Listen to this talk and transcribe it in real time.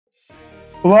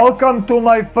Welcome to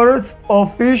my first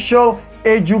official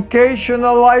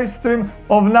educational live stream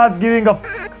of not giving a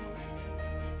f.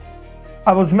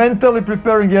 I was mentally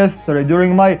preparing yesterday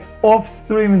during my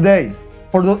off-stream day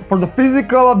for the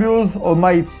physical abuse of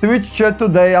my Twitch chat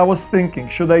today. I was thinking,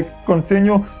 should I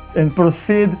continue and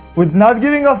proceed with not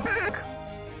giving a f,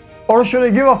 or should I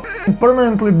give a f and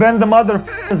permanently ban the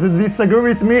motherfuckers that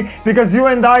disagree with me, because you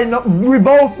and I know, we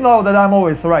both know that I'm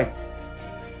always right.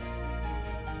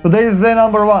 Today is day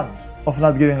number 1 of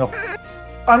not giving a f.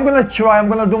 I'm gonna try, I'm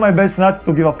gonna do my best not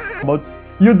to give a f about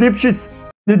you dipshits.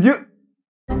 Did you?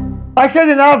 I had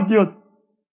enough, dude.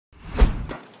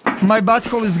 My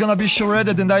butthole is gonna be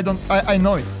shredded and I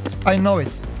know it. I know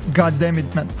it. God damn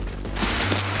it, man.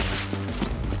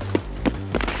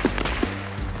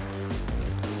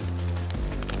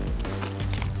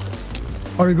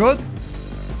 Are you good?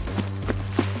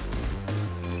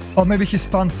 Oh, maybe he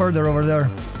spawned further over there.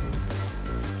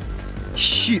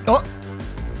 Shit. Oh.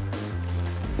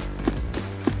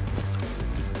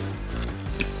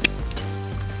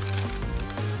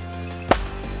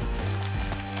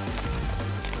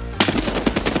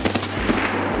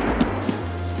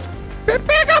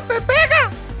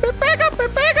 Пепега!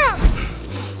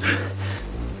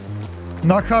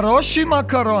 На хорошие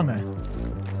макароны.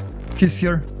 He's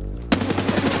here.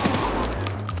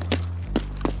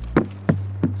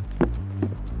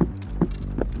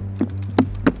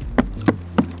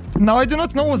 Now I do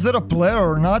not know was that a player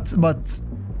or not, but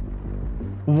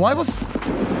why was...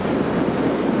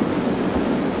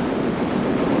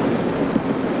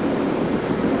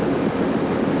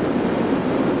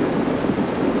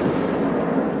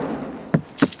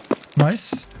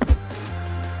 Nice.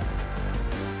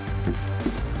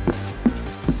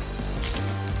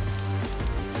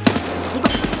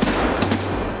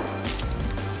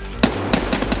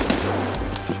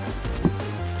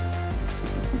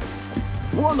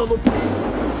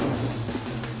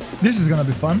 This is gonna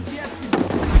be fun.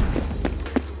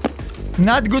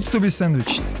 Not good to be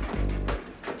sandwiched.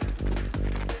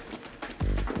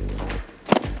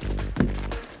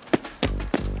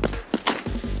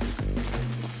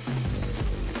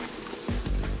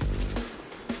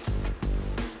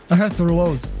 I have to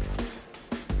reload.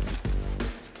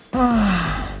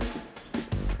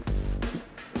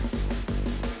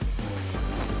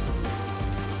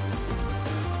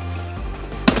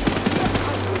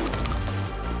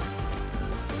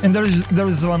 And there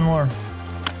is one more.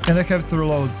 And I have to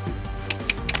reload.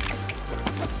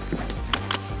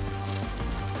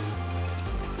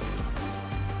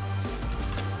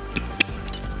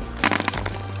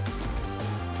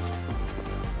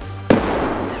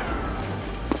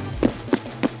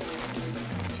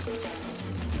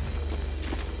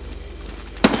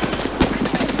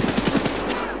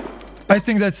 I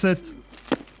think that's it.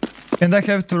 And I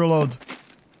have to reload.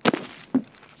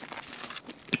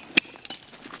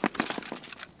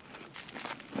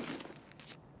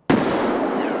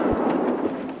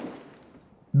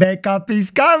 Backup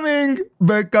is coming!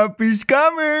 Backup is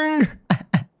coming!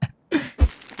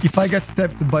 If I get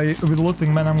tapped with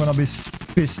looting, man, I'm gonna be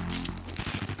pissed.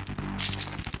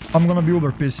 I'm gonna be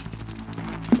uber pissed.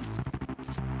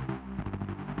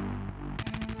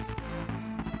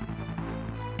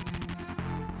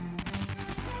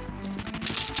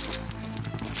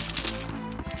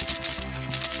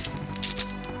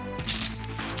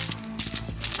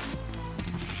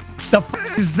 The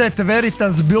f is that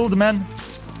Veritas build, man?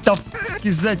 The f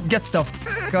is that? Get the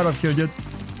f out of here, dude.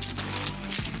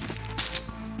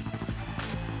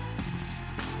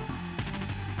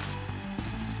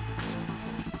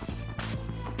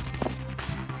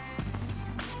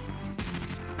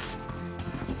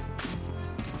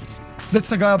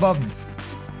 That's a guy above me.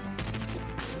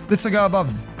 That's a guy above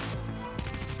me.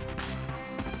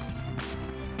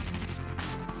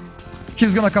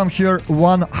 He's gonna come here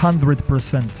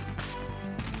 100%.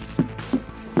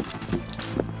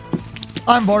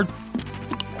 I'm bored.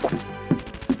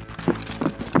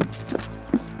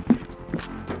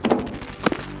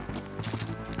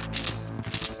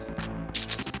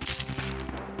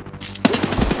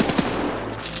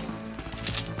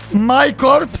 My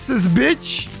corpses,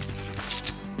 bitch.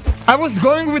 I was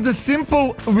going with a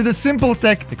simple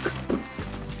tactic.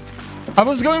 I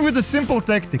was going with a simple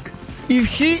tactic.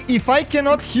 If I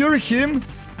cannot hear him,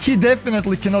 he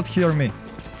definitely cannot hear me.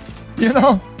 You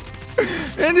know?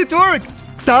 And it worked!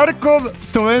 Tarkov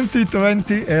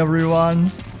 2020,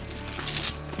 everyone.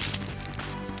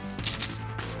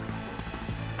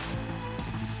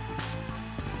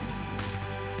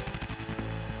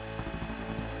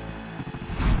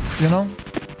 You know?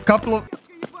 Couple of...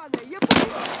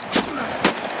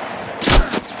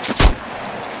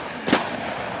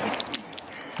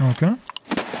 Okay.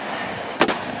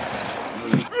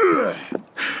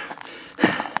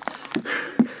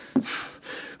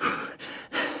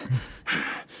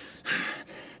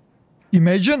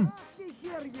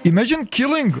 Imagine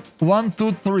killing 1,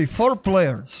 2, 3, 4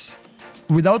 players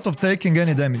without of taking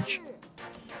any damage.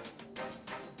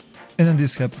 And then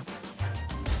this happened.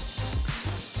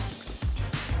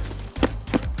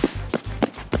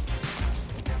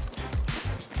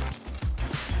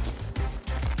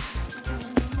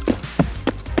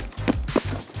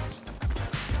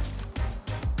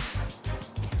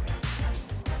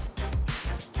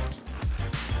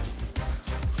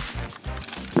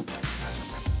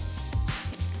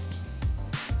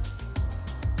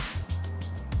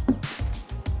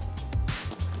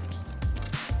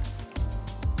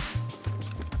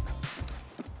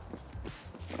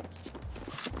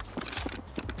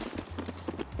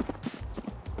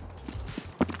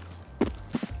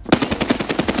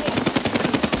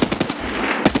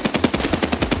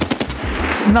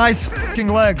 Nice fucking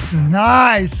leg.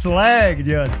 Nice leg,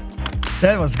 dude.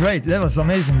 That was great. That was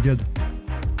amazing, dude.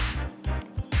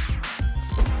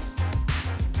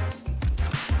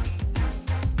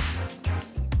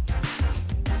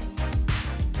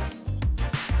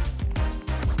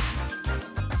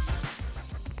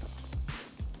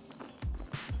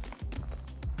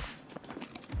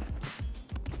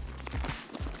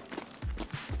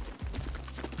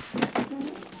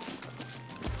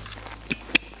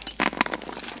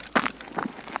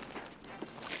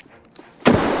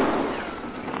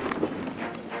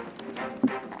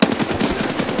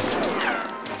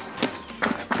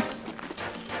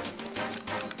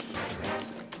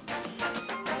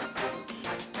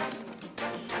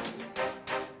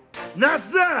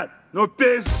 Назад! Ну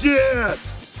пиздец!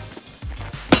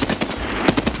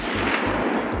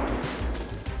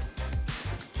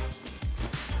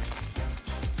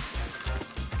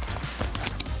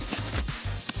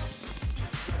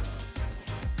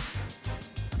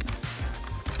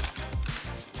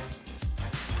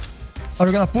 Are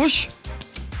we gonna push?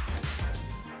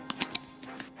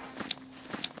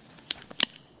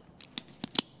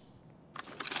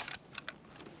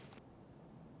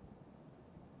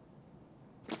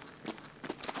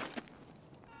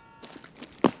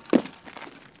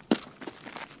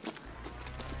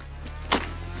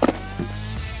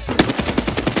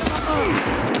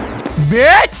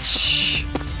 Bitch!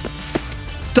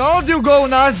 Told you go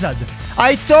nazad.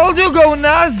 I told you go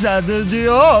nazad,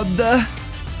 dude.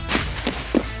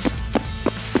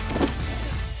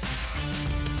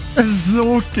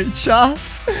 Zukića.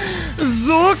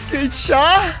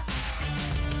 Zukića.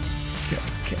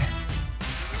 Okay.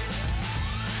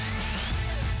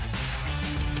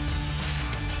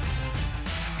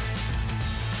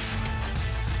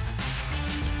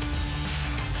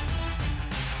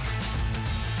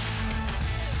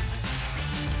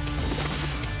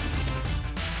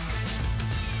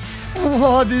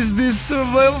 What is this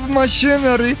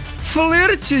machinery?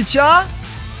 Flirčić, huh?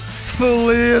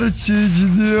 Flirčić,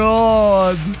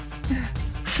 dude.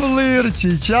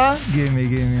 Flirčić, huh? Give me,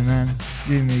 man.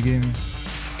 Give me.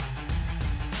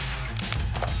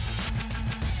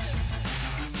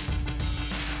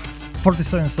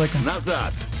 "47 seconds.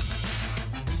 Назад!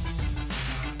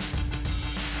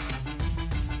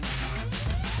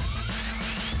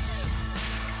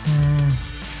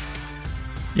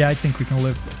 Yeah, I think we can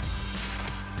live.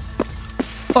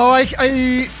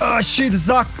 Oh, shit,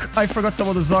 Zach. I forgot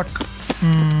about the Zach.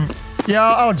 Yeah,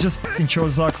 I'll just fucking show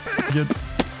Zach, dude.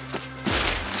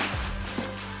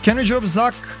 Can we drop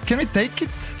Zach? Can we take it?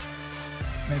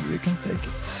 Maybe we can take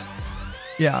it.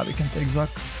 Yeah, we can take Zach.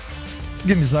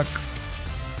 Give me Zach.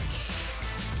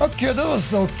 Okay, that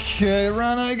was okay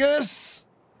run, I guess.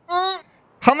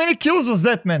 How many kills was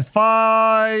that, man?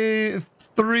 5,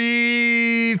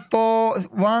 3, 4,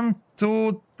 1,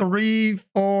 2, 3,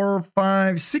 4,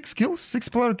 5, 6 kills? 6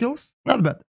 player kills? Not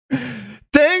bad.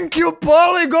 Thank you,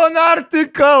 Polygon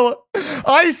article!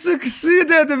 I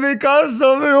succeeded because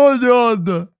of you,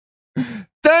 dude!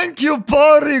 Thank you,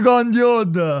 Polygon,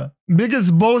 dude!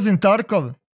 Biggest balls in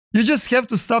Tarkov. You just have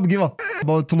to stop giving a f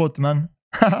about loot, man.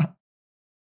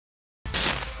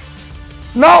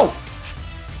 No!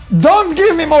 Don't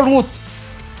give me more loot!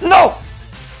 No!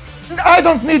 I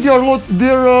don't need your loot,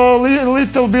 dear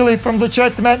little Billy from the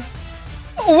chat, man.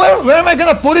 Where am I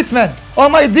gonna put it, man?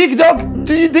 On my ding dong,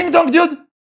 dude?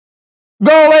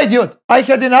 Go away, dude. I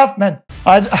had enough, man.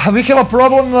 We have a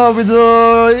problem with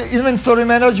inventory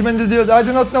management, dude. I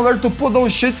do not know where to put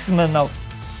those shits, man, now.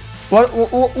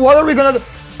 What are we gonna do?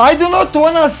 I do not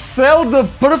wanna sell the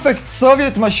perfect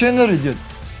Soviet machinery, dude.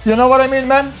 You know what I mean,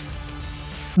 man?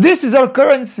 This is our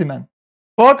currency, man.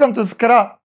 Welcome to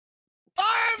Skra.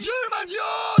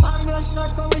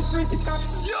 pretty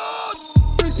cups.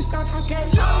 Pretty cups, okay,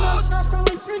 I'm no circle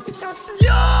with pretty cups.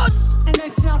 And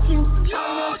it's not you,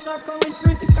 I'm no circle with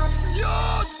pretty cups.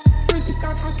 Pretty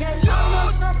cups, okay, I'm no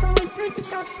circle with pretty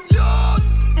cups.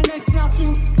 And it's not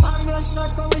you, I'm no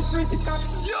circle